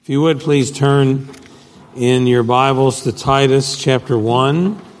If you would, please turn in your Bibles to Titus chapter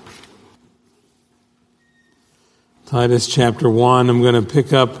 1. Titus chapter 1. I'm going to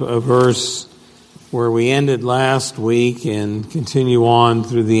pick up a verse where we ended last week and continue on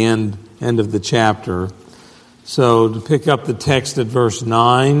through the end of the chapter. So to pick up the text at verse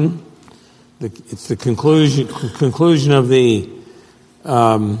 9, it's the conclusion of the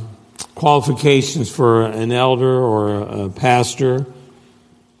qualifications for an elder or a pastor.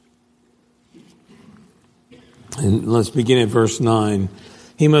 And let's begin at verse 9.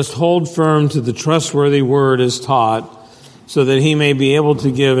 He must hold firm to the trustworthy word as taught, so that he may be able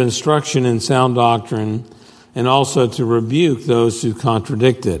to give instruction in sound doctrine, and also to rebuke those who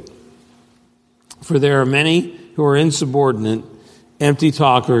contradict it. For there are many who are insubordinate, empty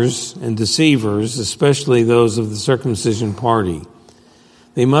talkers, and deceivers, especially those of the circumcision party.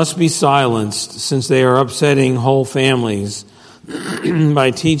 They must be silenced, since they are upsetting whole families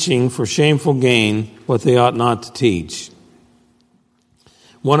by teaching for shameful gain what they ought not to teach.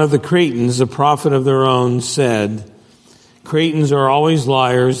 One of the Cretans, a prophet of their own, said, "Cretans are always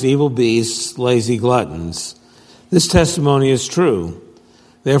liars, evil beasts, lazy gluttons." This testimony is true.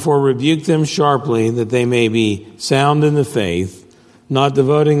 Therefore rebuke them sharply, that they may be sound in the faith, not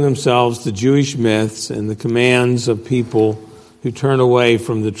devoting themselves to Jewish myths and the commands of people who turn away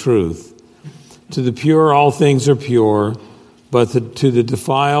from the truth. To the pure all things are pure, but to the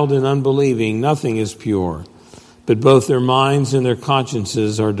defiled and unbelieving nothing is pure, but both their minds and their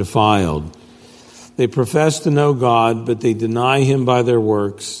consciences are defiled. They profess to know God, but they deny him by their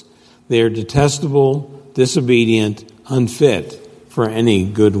works. They are detestable, disobedient, unfit for any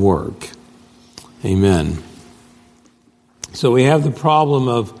good work. Amen. So we have the problem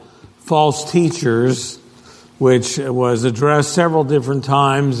of false teachers, which was addressed several different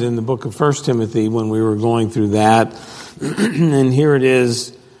times in the book of 1 Timothy when we were going through that. And here it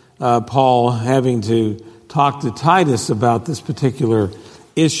is, Paul having to talk to Titus about this particular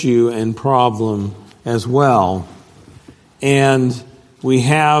issue and problem as well. And we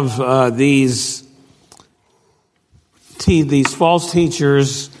have these false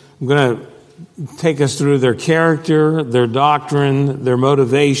teachers. I'm going to take us through their character, their doctrine, their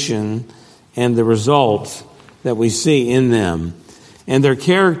motivation, and the result that we see in them. And their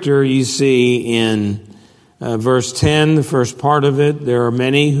character you see in verse 10, the first part of it. There are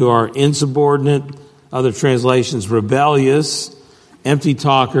many who are insubordinate, other translations rebellious, empty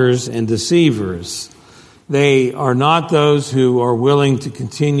talkers, and deceivers. They are not those who are willing to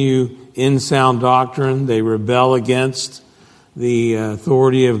continue in sound doctrine. They rebel against the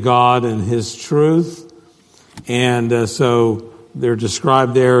authority of God and his truth. And so they're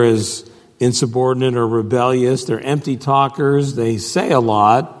described there as insubordinate or rebellious. They're empty talkers. They say a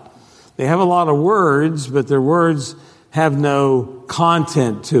lot. They have a lot of words, but their words have no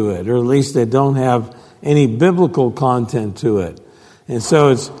content to it, or at least they don't have any biblical content to it. And so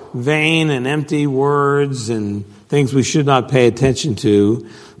it's vain and empty words and things we should not pay attention to.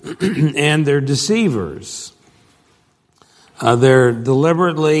 And they're deceivers. They're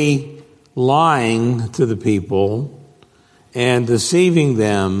deliberately lying to the people and deceiving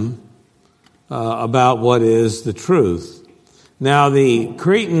them about what is the truth. Now, the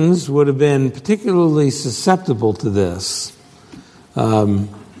Cretans would have been particularly susceptible to this. You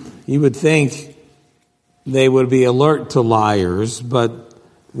would think they would be alert to liars, but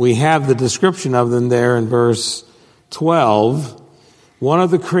we have the description of them there in verse 12. One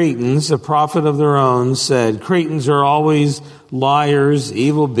of the Cretans, a prophet of their own, said, "Cretans are always liars,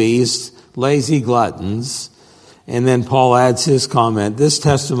 evil beasts, lazy gluttons." And then Paul adds his comment, "This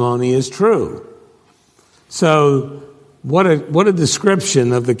testimony is true." So, what a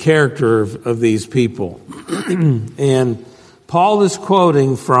description of the character of these people. And Paul is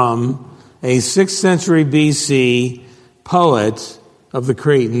quoting from a 6th century BC poet of the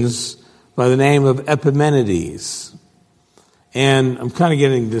Cretans by the name of Epimenides. And I'm kind of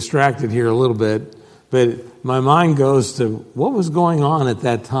getting distracted here a little bit, but my mind goes to what was going on at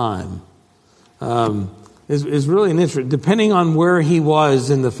that time. Is really an interest, depending on where he was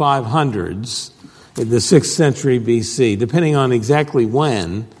in the 500s, in the 6th century BC, depending on exactly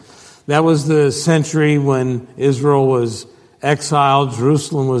when. That was the century when Israel was exiled,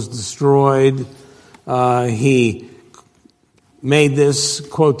 Jerusalem was destroyed. He made this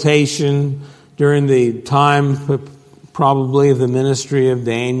quotation during the time probably of the ministry of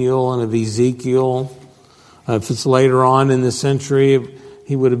Daniel and of Ezekiel. If it's later on in the century,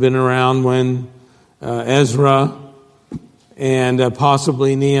 he would have been around when Ezra and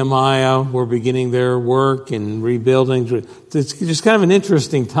possibly Nehemiah were beginning their work and rebuilding. It's just kind of an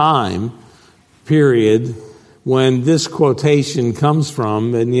interesting time period when this quotation comes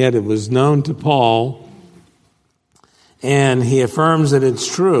from, and yet it was known to Paul, and he affirms that it's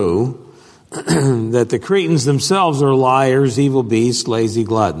true, that the Cretans themselves are liars, evil beasts, lazy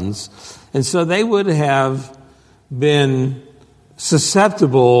gluttons. And so they would have been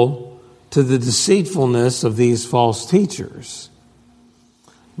susceptible to the deceitfulness of these false teachers.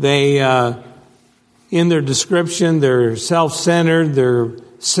 They, in their description, they're self-centered, they're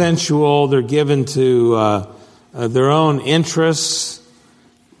sensual, they're given to their own interests,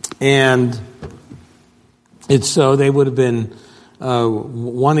 and it's so they would have been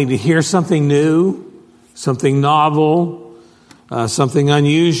wanting to hear something new, something novel, something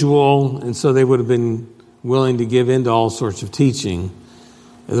unusual, and so they would have been willing to give in to all sorts of teaching.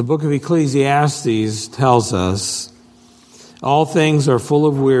 The book of Ecclesiastes tells us, all things are full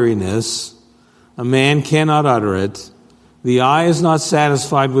of weariness, a man cannot utter it, the eye is not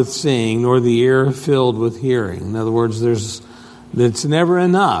satisfied with seeing, nor the ear filled with hearing. In other words, it's never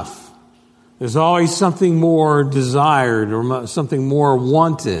enough. There's always something more desired or something more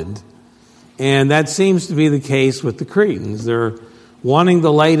wanted. And that seems to be the case with the Cretans. They're wanting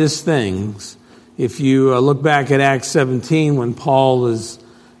the latest things. If you look back at Acts 17, when Paul is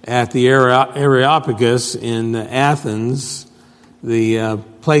at the Areopagus in Athens, the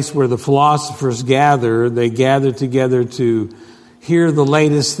place where the philosophers gather, they gather together to hear the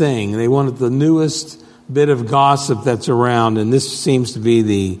latest thing. They wanted the newest bit of gossip that's around, and this seems to be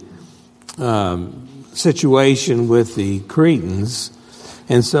the situation with the Cretans.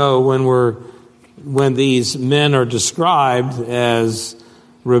 And so when these men are described as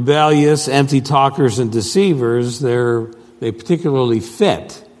rebellious, empty talkers, and deceivers, they particularly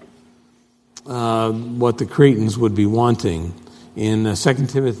fit what the Cretans would be wanting. In 2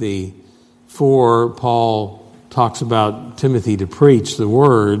 Timothy 4, Paul talks about Timothy to preach the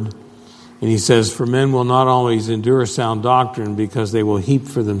word, and he says, "For men will not always endure sound doctrine, because they will heap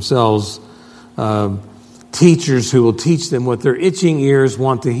for themselves teachers who will teach them what their itching ears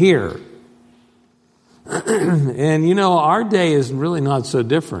want to hear." And our day is really not so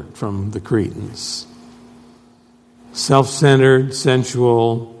different from the Cretans. Self-centered,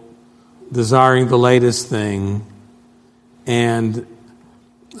 sensual, desiring the latest thing, and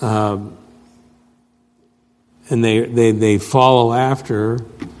they follow after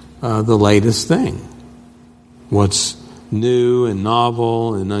the latest thing, what's new and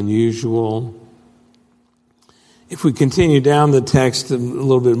novel and unusual. If we continue down the text a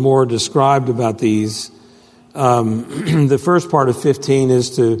little bit more described about these, the first part of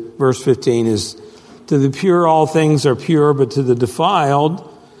verse 15 is, to the pure all things are pure, but to the defiled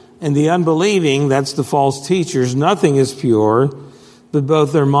and the unbelieving, that's the false teachers, nothing is pure, but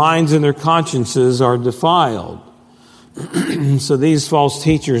both their minds and their consciences are defiled. So these false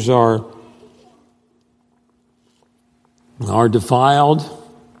teachers are defiled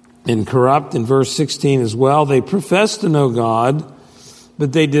and corrupt. In verse 16 as well, they profess to know God,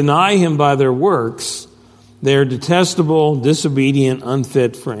 but they deny him by their works. They are detestable, disobedient,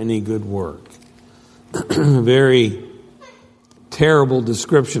 unfit for any good work. A very terrible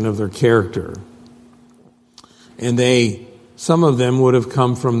description of their character. And some of them would have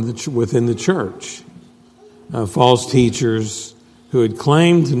come from within the church. False teachers who had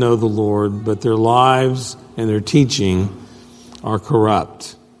claimed to know the Lord, but their lives and their teaching are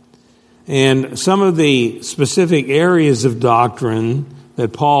corrupt. And some of the specific areas of doctrine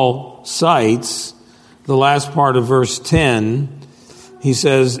that Paul cites, the last part of verse 10, he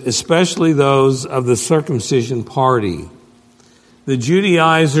says, especially those of the circumcision party. The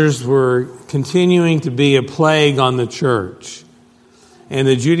Judaizers were continuing to be a plague on the church. And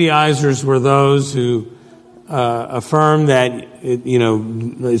the Judaizers were those who affirm that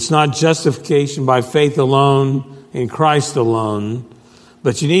it's not justification by faith alone in Christ alone,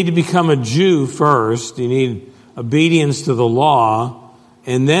 but you need to become a Jew first. You need obedience to the law,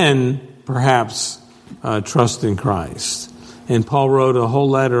 and then perhaps trust in Christ. And Paul wrote a whole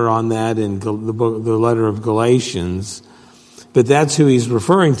letter on that in the letter of Galatians. But that's who he's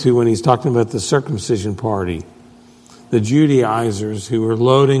referring to when he's talking about the circumcision party, the Judaizers who were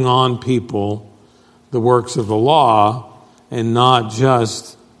loading on people the works of the law and not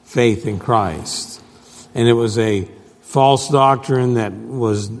just faith in Christ. And it was a false doctrine that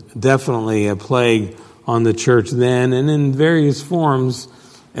was definitely a plague on the church then and in various forms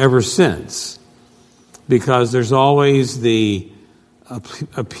ever since. Because there's always the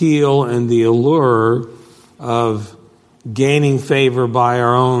appeal and the allure of gaining favor by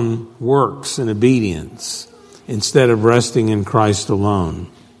our own works and obedience instead of resting in Christ alone.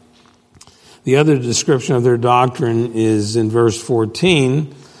 The other description of their doctrine is in verse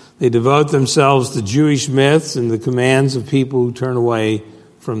 14. They devote themselves to Jewish myths and the commands of people who turn away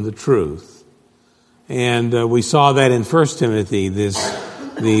from the truth. And we saw that in 1 Timothy, the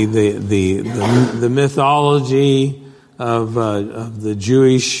mythology of the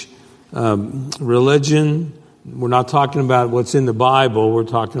Jewish religion. We're not talking about what's in the Bible. We're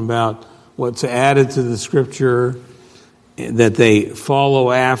talking about what's added to the Scripture that they follow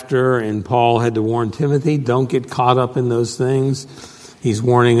after. And Paul had to warn Timothy, don't get caught up in those things. He's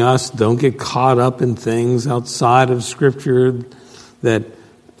warning us, don't get caught up in things outside of Scripture that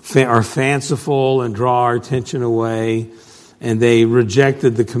are fanciful and draw our attention away. And they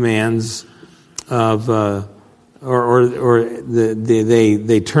rejected the commands of, they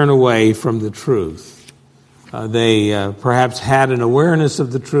turn away from the truth. They perhaps had an awareness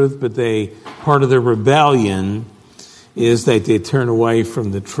of the truth, but part of their rebellion is that they turn away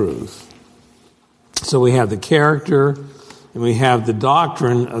from the truth. So we have the character and we have the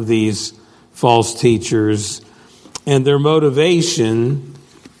doctrine of these false teachers and their motivation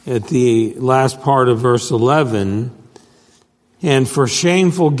at the last part of verse 11. And for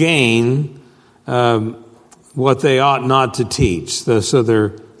shameful gain, what they ought not to teach. So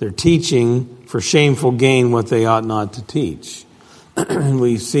they're teaching for shameful gain what they ought not to teach. And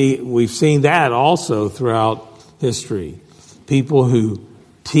we've seen that also throughout history. People who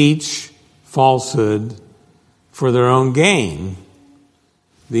teach falsehood for their own gain.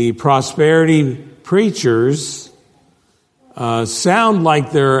 The prosperity preachers sound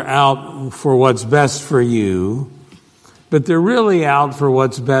like they're out for what's best for you, but they're really out for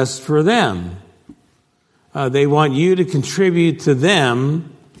what's best for them. They want you to contribute to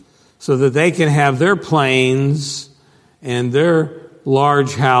them so that they can have their planes and their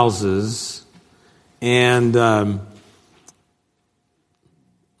large houses. And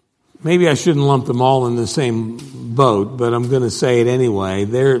maybe I shouldn't lump them all in the same boat, but I'm going to say it anyway.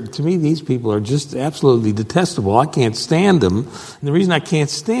 To me, these people are just absolutely detestable. I can't stand them. And the reason I can't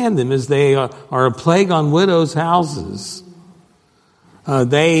stand them is they are a plague on widows' houses.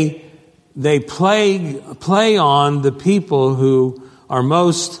 They play on the people who are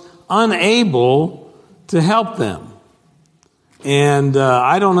most unable to help them. And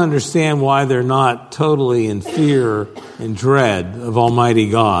I don't understand why they're not totally in fear and dread of Almighty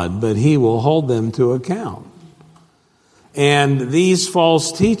God, but He will hold them to account. And these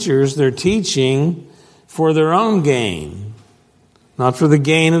false teachers, they're teaching for their own gain, not for the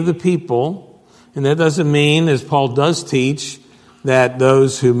gain of the people. And that doesn't mean, as Paul does teach, that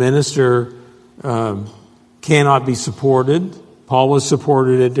those who minister cannot be supported. Paul was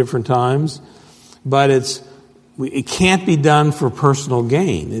supported at different times, but it can't be done for personal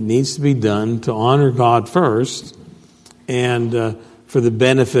gain. It needs to be done to honor God first and for the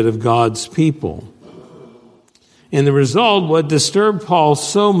benefit of God's people. And the result, what disturbed Paul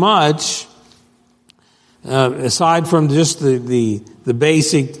so much, aside from just the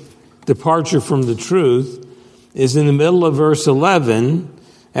basic departure from the truth, is in the middle of verse 11,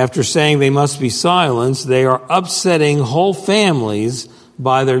 after saying they must be silenced, they are upsetting whole families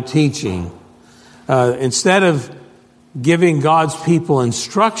by their teaching. Instead of giving God's people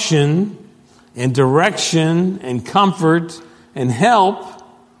instruction and direction and comfort and help,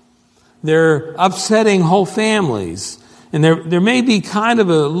 they're upsetting whole families. And there may be kind of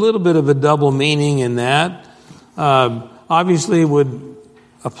a little bit of a double meaning in that. Obviously, it would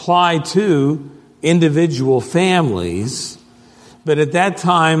apply to individual families. But at that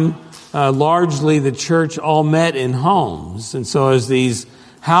time, largely the church all met in homes. And so as these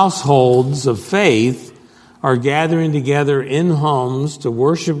households of faith are gathering together in homes to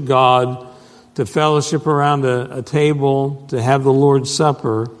worship God, to fellowship around a table, to have the Lord's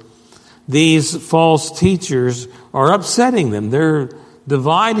Supper, these false teachers are upsetting them. They're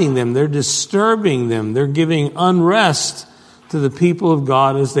dividing them. They're disturbing them. They're giving unrest to the people of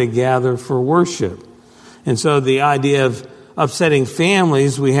God as they gather for worship. And so the idea of upsetting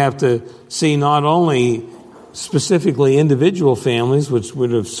families, we have to see not only specifically individual families, which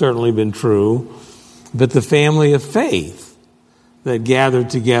would have certainly been true, but the family of faith that gathered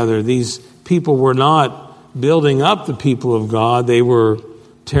together. These people were not building up the people of God. They were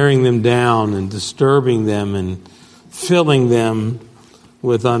tearing them down and disturbing them and filling them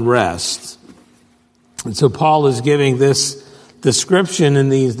with unrest. And so Paul is giving this description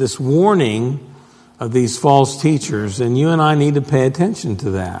and this warning of these false teachers, and you and I need to pay attention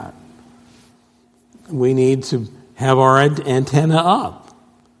to that. We need to have our antenna up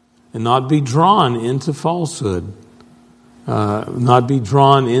and not be drawn into falsehood, not be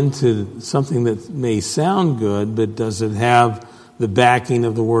drawn into something that may sound good, but does it have the backing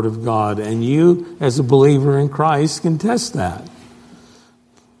of the Word of God? And you, as a believer in Christ, can test that.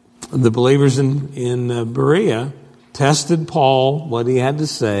 the believers in Berea tested Paul, what he had to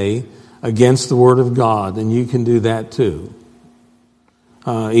say, against the Word of God, and you can do that too.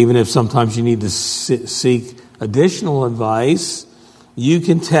 Even if sometimes you need to seek additional advice, you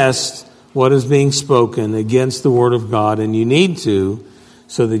can test what is being spoken against the Word of God, and you need to,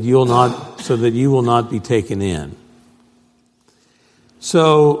 so that you will not be taken in.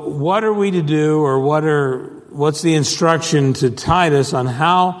 So, what are we to do, or what's the instruction to Titus on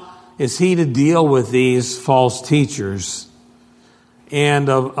how is he to deal with these false teachers? And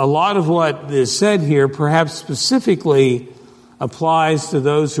a lot of what is said here perhaps specifically applies to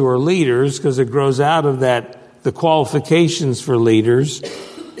those who are leaders, because it grows out of that, the qualifications for leaders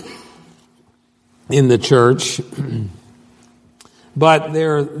in the church. But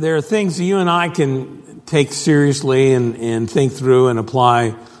there are things that you and I can take seriously and think through and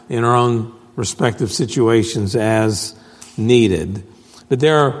apply in our own respective situations as needed. But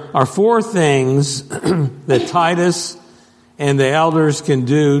there are 4 things that Titus and the elders can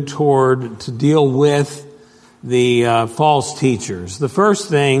do to deal with the false teachers. The first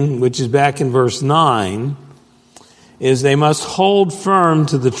thing, which is back in verse 9, is they must hold firm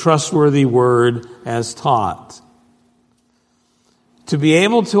to the trustworthy word as taught. To be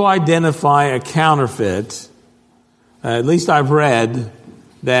able to identify a counterfeit, at least I've read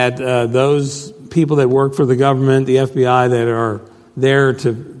that those people that work for the government, the FBI, that are there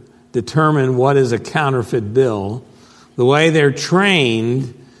to determine what is a counterfeit bill, the way they're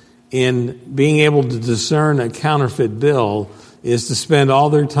trained in being able to discern a counterfeit bill is to spend all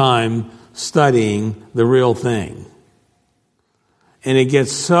their time studying the real thing. And it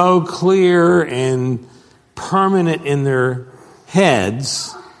gets so clear and permanent in their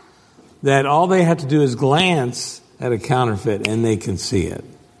heads that all they have to do is glance at a counterfeit and they can see it.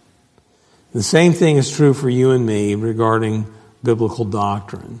 The same thing is true for you and me regarding biblical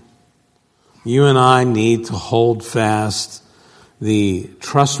doctrine. You and I need to hold fast the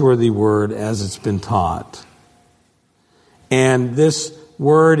trustworthy word as it's been taught. And this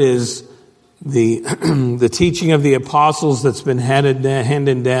word is the teaching of the apostles that's been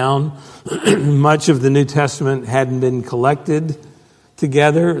handed down. Much of the New Testament hadn't been collected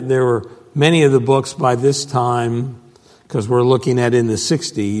together. There were many of the books by this time, because we're looking at in the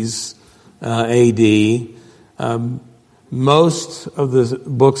 60s AD. Most of the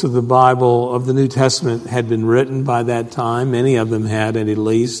books of the Bible, of the New Testament, had been written by that time. Many of them had, at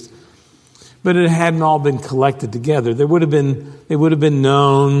least. But it hadn't all been collected together. They would have been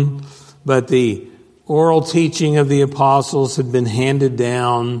known, but the oral teaching of the apostles had been handed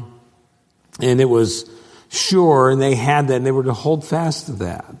down, and it was sure, and they had that, and they were to hold fast to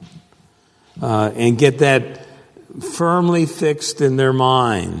that and get that firmly fixed in their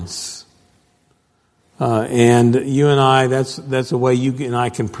minds. And you and I, that's a way you and I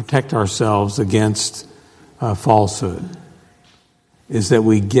can protect ourselves against falsehood, is that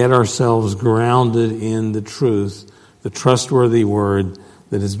we get ourselves grounded in the truth, the trustworthy word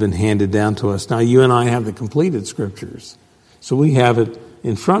that has been handed down to us. Now, you and I have the completed scriptures, so we have it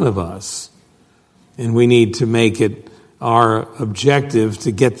in front of us, and we need to make it our objective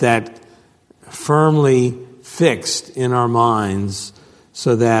to get that firmly fixed in our minds,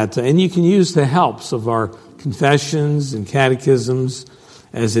 so that, and you can use the helps of our confessions and catechisms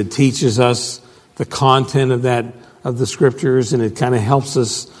as it teaches us the content of the scriptures, and it kind of helps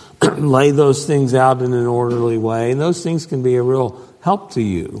us lay those things out in an orderly way. And those things can be a real help to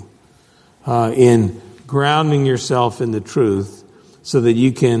you in grounding yourself in the truth, so that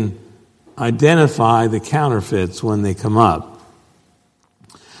you can identify the counterfeits when they come up.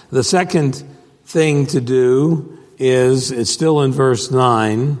 The second thing to do is, it's still in verse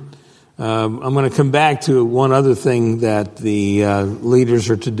 9. I'm going to come back to one other thing that the leaders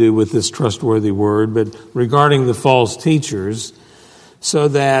are to do with this trustworthy word, but regarding the false teachers, so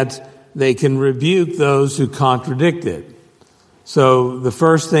that they can rebuke those who contradict it. So the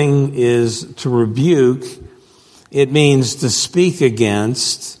first thing is to rebuke. It means to speak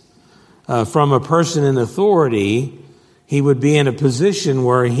against. From a person in authority, he would be in a position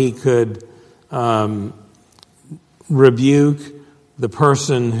where he could rebuke the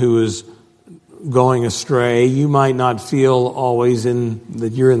person who is going astray. You might not feel always that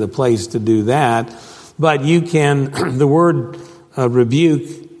you're in the place to do that, but you can. The word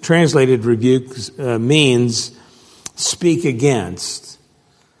rebuke, translated rebuke, means speak against.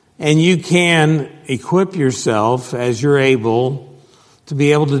 And you can equip yourself as you're able to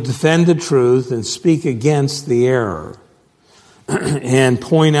be able to defend the truth and speak against the error and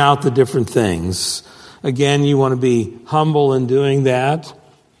point out the different things. Again, you want to be humble in doing that,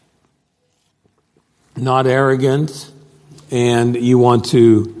 not arrogant, and you want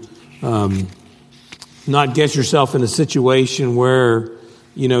to not get yourself in a situation where,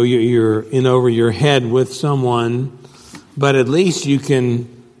 you're in over your head with someone, but at least you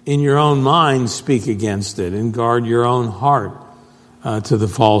can, in your own mind, speak against it and guard your own heart to the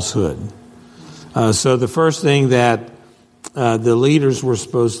falsehood. So the first thing that the leaders were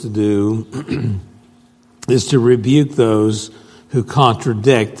supposed to do is to rebuke those who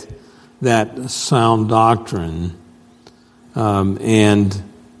contradict that sound doctrine. And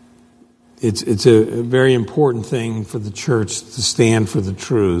it's a very important thing for the church to stand for the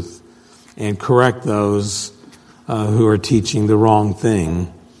truth and correct those who are teaching the wrong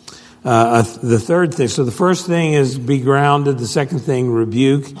thing. The third thing, so the first thing is be grounded. The second thing,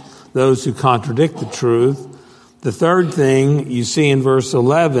 rebuke those who contradict the truth. The third thing you see in verse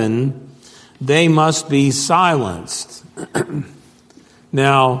 11, they must be silenced.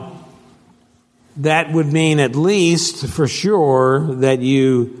 Now, that would mean at least for sure that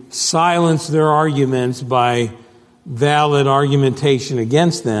you silence their arguments by valid argumentation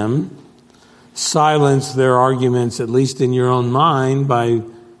against them. Silence their arguments, at least in your own mind, by,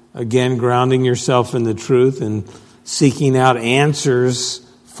 again, grounding yourself in the truth and seeking out answers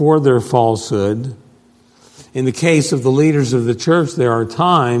for their falsehood. In the case of the leaders of the church, there are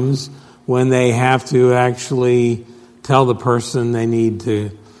times when they have to actually tell the person they need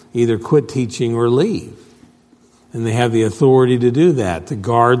to either quit teaching or leave. And they have the authority to do that, to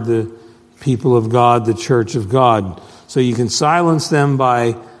guard the people of God, the church of God. So you can silence them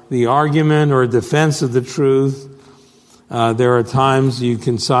by the argument or defense of the truth. There are times you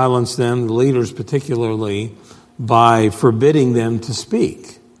can silence them, the leaders particularly, by forbidding them to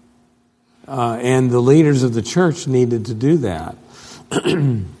speak. And the leaders of the church needed to do that.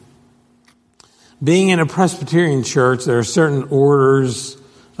 Being in a Presbyterian church, there are certain orders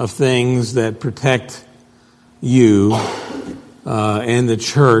of things that protect you and the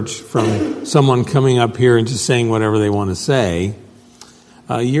church from someone coming up here and just saying whatever they want to say.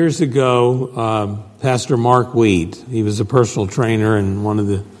 Years ago, Pastor Mark Wheat, he was a personal trainer in one of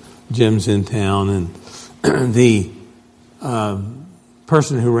the gyms in town, and the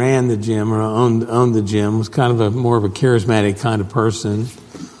person who ran the gym or owned the gym was kind of more of a charismatic kind of person,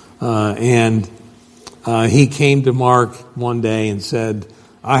 and he came to Mark one day and said,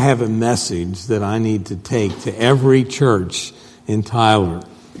 I have a message that I need to take to every church in Tyler.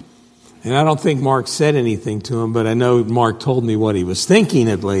 And I don't think Mark said anything to him, but I know Mark told me what he was thinking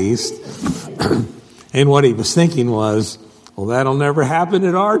at least. And what he was thinking was, well, that'll never happen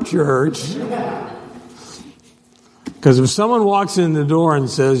at our church. Because if someone walks in the door and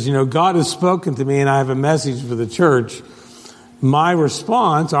says, God has spoken to me and I have a message for the church, my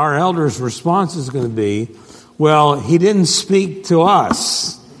response, our elders' response is going to be, well, he didn't speak to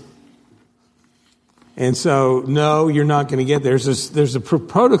us. And so, no, you're not going to get there. There's a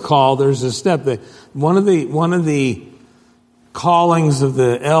protocol, there's a step that one of the callings of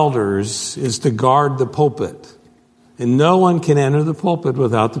the elders is to guard the pulpit. And no one can enter the pulpit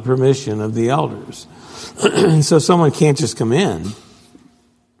without the permission of the elders. So someone can't just come in.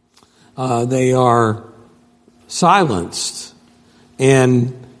 They are silenced.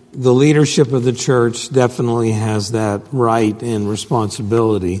 And the leadership of the church definitely has that right and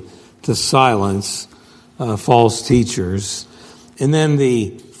responsibility to silence false teachers. And then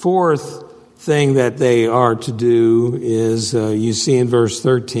the fourth thing that they are to do is, you see in verse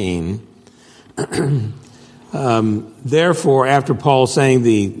 13, therefore, after Paul saying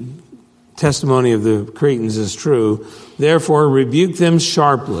the testimony of the Cretans is true, therefore rebuke them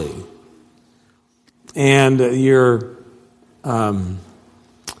sharply. And there's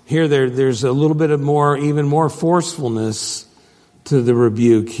a little bit of even more forcefulness to the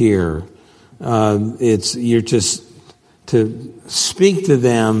rebuke here. You're just to speak to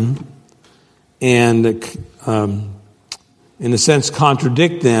them and, in a sense,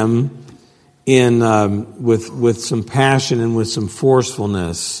 contradict them with some passion and with some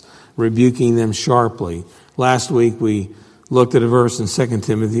forcefulness, rebuking them sharply. Last week we looked at a verse in 2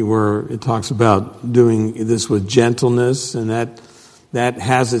 Timothy where it talks about doing this with gentleness, and that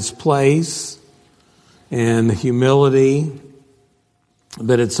has its place, and humility.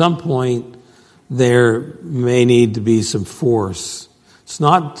 But at some point, there may need to be some force. It's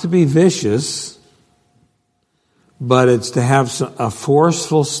not to be vicious, but it's to have a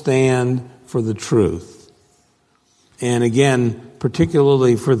forceful stand for the truth. And again,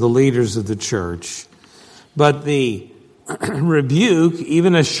 particularly for the leaders of the church. But the rebuke,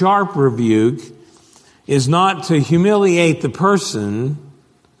 even a sharp rebuke, is not to humiliate the person,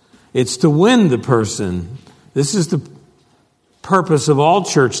 it's to win the person. This is the purpose of all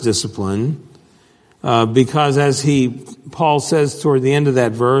church discipline. because as Paul says toward the end of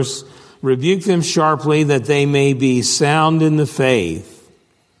that verse, rebuke them sharply that they may be sound in the faith.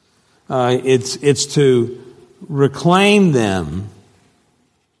 It's to reclaim them.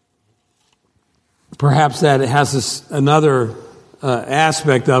 Perhaps that has another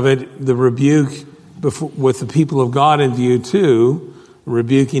aspect of it, the rebuke with the people of God in view too,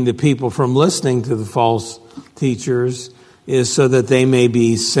 rebuking the people from listening to the false teachers, is so that they may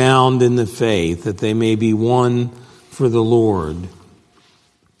be sound in the faith, that they may be won for the Lord.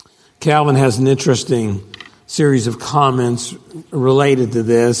 Calvin has an interesting series of comments related to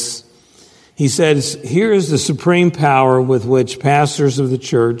this. He says, here is the supreme power with which pastors of the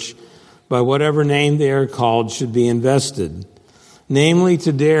church, by whatever name they are called, should be invested, namely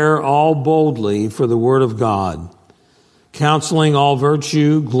to dare all boldly for the word of God, counseling all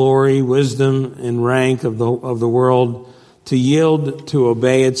virtue, glory, wisdom, and rank of the world to yield to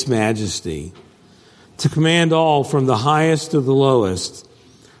obey its majesty, to command all from the highest to the lowest,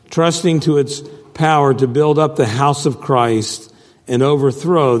 trusting to its power to build up the house of Christ and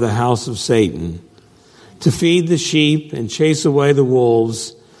overthrow the house of Satan, to feed the sheep and chase away the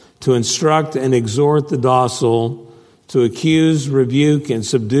wolves, to instruct and exhort the docile, to accuse, rebuke, and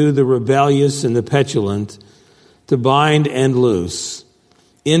subdue the rebellious and the petulant, to bind and loose,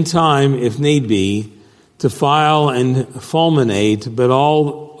 in time, if need be, to file and fulminate, but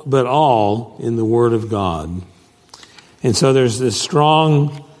all in the Word of God. And so there's this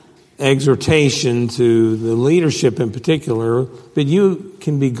strong exhortation to the leadership in particular, but you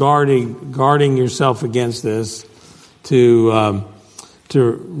can be guarding yourself against this, to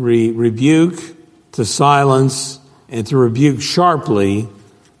rebuke, to silence, and to rebuke sharply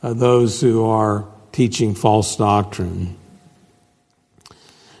those who are teaching false doctrine.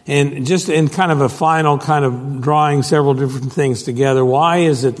 And just in kind of a final kind of drawing several different things together, why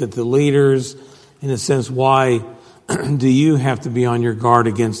is it that the leaders, in a sense, why do you have to be on your guard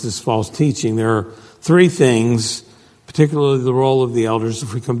against this false teaching? There are three things, particularly the role of the elders.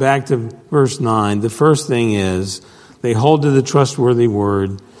 If we come back to verse 9, the first thing is they hold to the trustworthy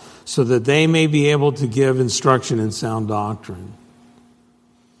word so that they may be able to give instruction in sound doctrine.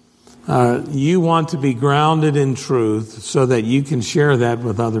 You want to be grounded in truth so that you can share that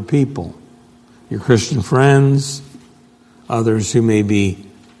with other people, your Christian friends, others who may be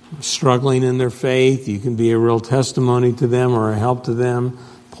struggling in their faith. You can be a real testimony to them or a help to them,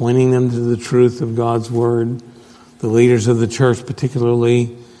 pointing them to the truth of God's word. The leaders of the church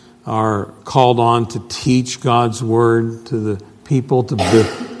particularly are called on to teach God's word to the people,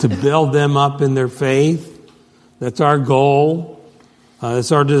 to build them up in their faith. That's our goal.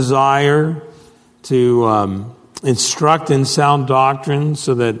 It's our desire to instruct in sound doctrine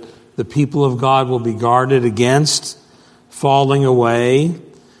so that the people of God will be guarded against falling away.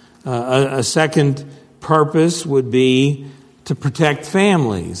 A second purpose would be to protect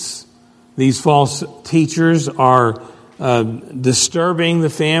families. These false teachers are disturbing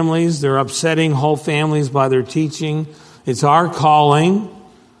the families. They're upsetting whole families by their teaching. It's our calling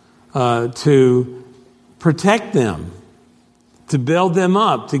to protect them, to build them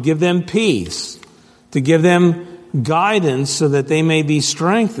up, to give them peace, to give them guidance so that they may be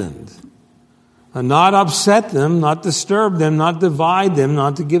strengthened. Not upset them, not disturb them, not divide them,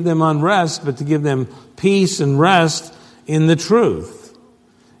 not to give them unrest, but to give them peace and rest in the truth.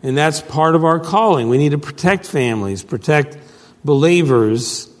 And that's part of our calling. We need to protect families, protect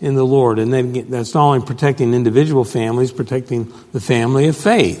believers in the Lord. And then that's not only protecting individual families, protecting the family of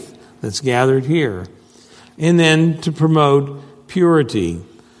faith that's gathered here. And then to promote purity.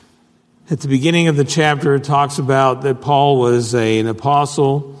 At the beginning of the chapter, it talks about that Paul was an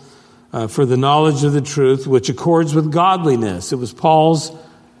apostle for the knowledge of the truth, which accords with godliness. It was Paul's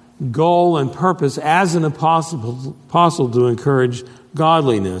goal and purpose as an apostle to encourage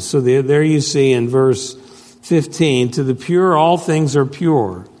godliness. So there you see in verse 15, to the pure all things are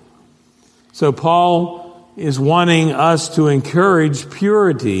pure. So Paul is wanting us to encourage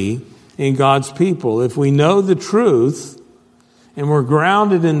purity in God's people. If we know the truth and we're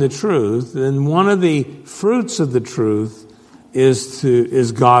grounded in the truth, then one of the fruits of the truth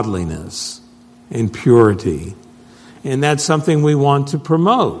is godliness and purity. And that's something we want to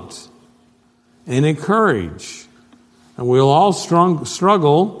promote and encourage. And we'll all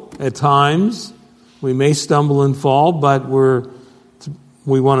struggle at times. We may stumble and fall, but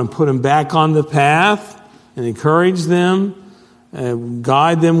we want to put them back on the path and encourage them,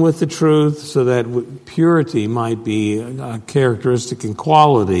 guide them with the truth so that purity might be a characteristic and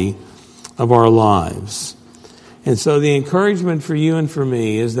quality of our lives. And so the encouragement for you and for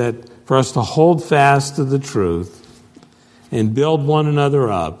me is that for us to hold fast to the truth and build one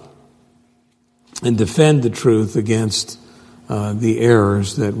another up and defend the truth against the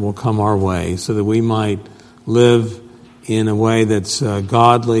errors that will come our way, so that we might live in a way that's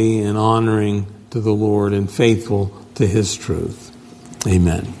godly and honoring to the Lord and faithful to His truth.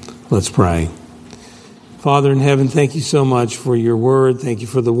 Amen. Let's pray. Father in heaven, thank you so much for your word. Thank you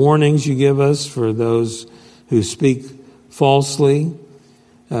for the warnings you give us for those who speak falsely.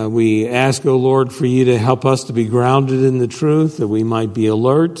 We ask, O Lord, for you to help us to be grounded in the truth, that we might be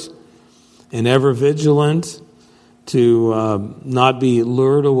alert and ever vigilant, to not be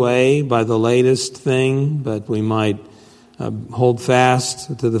lured away by the latest thing, but we might hold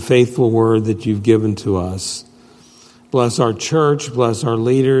fast to the faithful word that you've given to us. Bless our church, bless our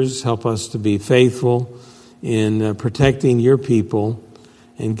leaders, help us to be faithful in protecting your people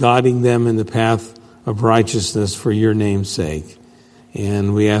and guiding them in the path of righteousness for your name's sake.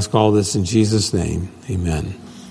 And we ask all this in Jesus' name. Amen.